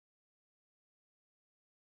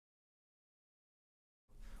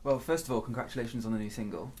Well, first of all, congratulations on the new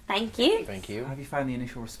single. Thank you. Thank you. How have you found the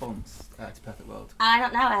initial response to Perfect World? I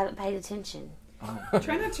don't know. I haven't paid attention. Oh.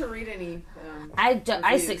 Try not to read any.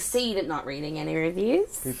 I succeed at not reading any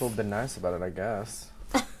reviews. People have been nice about it, I guess.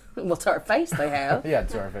 Well, to our face they have. Yeah,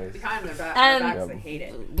 to our face. Behind their backs, they hate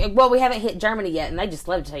it. Well, we haven't hit Germany yet, and they just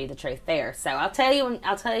love to tell you the truth there. So I'll tell you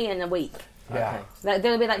in a week. Yeah. Okay.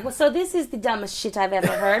 They'll be like, well, so this is the dumbest shit I've ever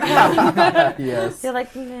heard. Yes. They're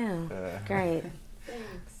like, no. Great. Thanks.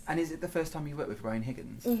 And is it the first time you worked with Brian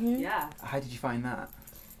Higgins? Mm-hmm. Yeah. How did you find that?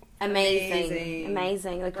 Amazing.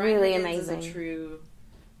 Like, Brian really Higgins amazing. Is a true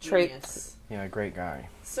Truth. genius. Yeah, great guy.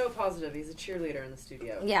 So positive. He's a cheerleader in the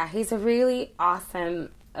studio. Yeah, he's a really awesome,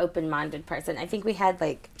 open-minded person. I think we had,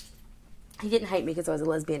 like, he didn't hate me because I was a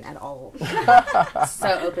lesbian at all.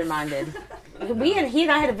 So open-minded. He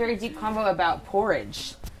and I had a very deep convo about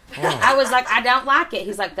porridge. Oh. I was like, I don't like it.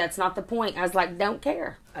 He's like, that's not the point. I was like, don't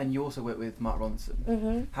care. And you also worked with Mark Ronson.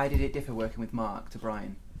 Mm-hmm. How did it differ working with Mark to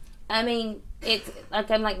Brian? I mean, it's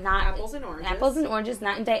like I'm like not apples and oranges,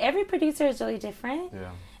 night and day. Every producer is really different.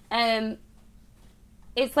 Yeah.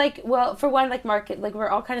 It's like, well, for one, like Mark, like we're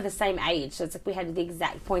all kind of the same age, so it's like we had the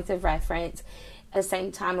exact points of reference at the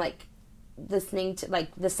same time, like listening to like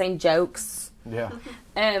the same jokes. Yeah.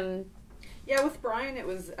 Yeah, with Brian, it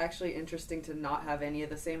was actually interesting to not have any of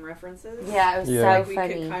the same references. Yeah, it was so like,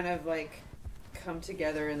 funny. We could kind of like come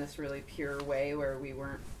together in this really pure way where we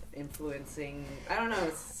weren't influencing. I don't know.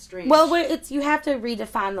 It's strange. Well, it's you have to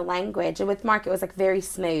redefine the language, and with Mark, it was like very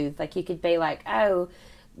smooth. Like you could be like, "Oh,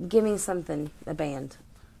 give me something," a band.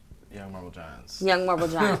 Young Marble Giants. Young Marble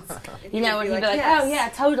Giants. And you know, and he'd be like, yes. "Oh yeah,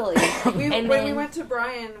 totally." When we went to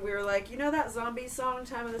Brian, we were like, "You know that zombie song,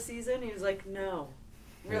 Time of the Season?" He was like, "No."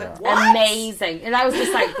 We were like, "What?" Amazing. And I was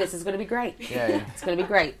just like, this is going to be great. Yeah. It's going to be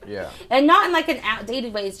great. Yeah. And not in like an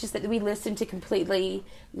outdated way. It's just that we listen to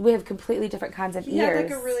we have completely different kinds of ears. He had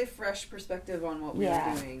like a really fresh perspective on what we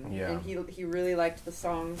were doing. Yeah. And he really liked the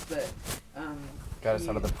songs, but got us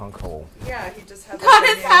out of the punk hole. Yeah, he just had got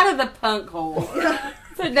us out of the punk hole.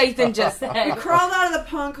 So Nathan just said. He crawled out of the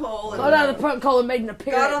punk hole. Crawled out of the punk hole and made an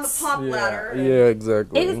appearance. Got on the pop ladder. Yeah,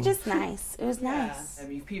 exactly. It was just nice. It was nice.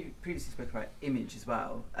 You previously spoke about image as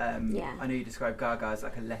well. I know you described Gaga as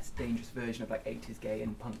like a less dangerous version of like 80s gay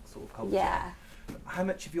and punk sort of culture. Yeah. How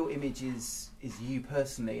much of your image is you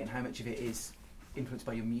personally, and how much of it is influenced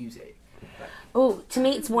by your music? Oh, to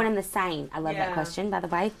me, it's one and the same. I love that question, by the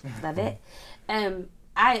way. Love it.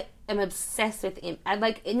 I am obsessed with I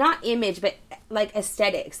like not image, but like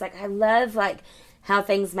aesthetics. Like I love like how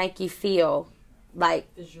things make you feel, like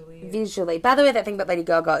visually. By the way, that thing about Lady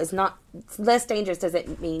Gaga is not less dangerous.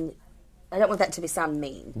 Doesn't mean I don't want that to sound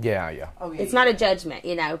mean. Yeah. Oh, yeah it's not a judgment,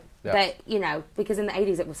 you know. Yeah. But you know, because in the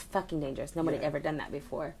 80s it was fucking dangerous. Nobody had ever done that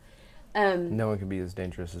before. No one could be as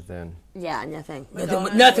dangerous as then. Yeah, nothing.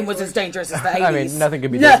 Nothing was as dangerous as the 80s. I mean, nothing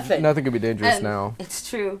could be dangerous now. It's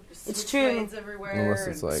true. It's true. Unless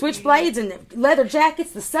it's like switchblades and leather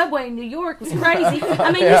jackets. The subway in New York was crazy.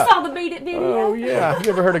 I mean, you saw the Beat It video. Oh yeah, you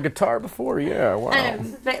ever heard a guitar before? Yeah, wow.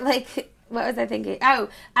 But like, what was I thinking? Oh,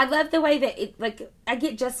 I love the way that it. Like, I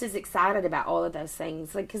get just as excited about all of those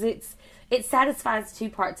things. Like, because it satisfies two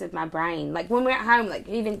parts of my brain. Like when we're at home, like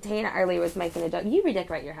even Tina earlier was making a joke. You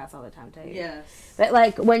redecorate your house all the time too. Yes. But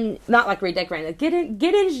like when, not like redecorating, like get in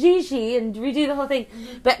Gigi and redo the whole thing.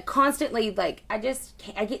 Mm-hmm. But constantly, like I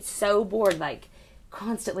get so bored, like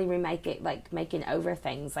constantly making over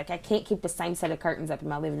things. Like I can't keep the same set of curtains up in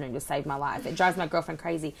my living room to save my life. It drives my girlfriend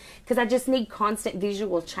crazy because I just need constant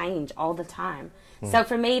visual change all the time. So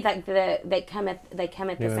for me, like they come at the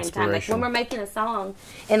same time. Like when we're making a song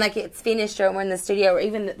and like it's finished, or we're in the studio, or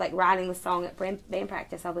even like writing the song at band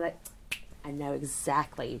practice, I'll be like, I know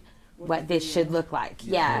exactly what this should look like.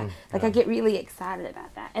 Yeah, like I get really excited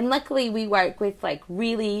about that. And luckily, we work with like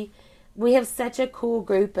really, we have such a cool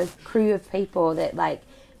crew of people that like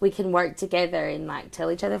we can work together and like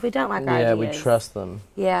tell each other if we don't like our ideas. Yeah, we trust them.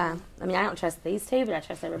 Yeah, I mean I don't trust these two, but I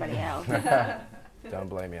trust everybody else. Don't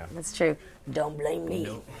blame you. That's true. Don't blame me.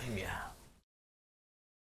 Don't blame you.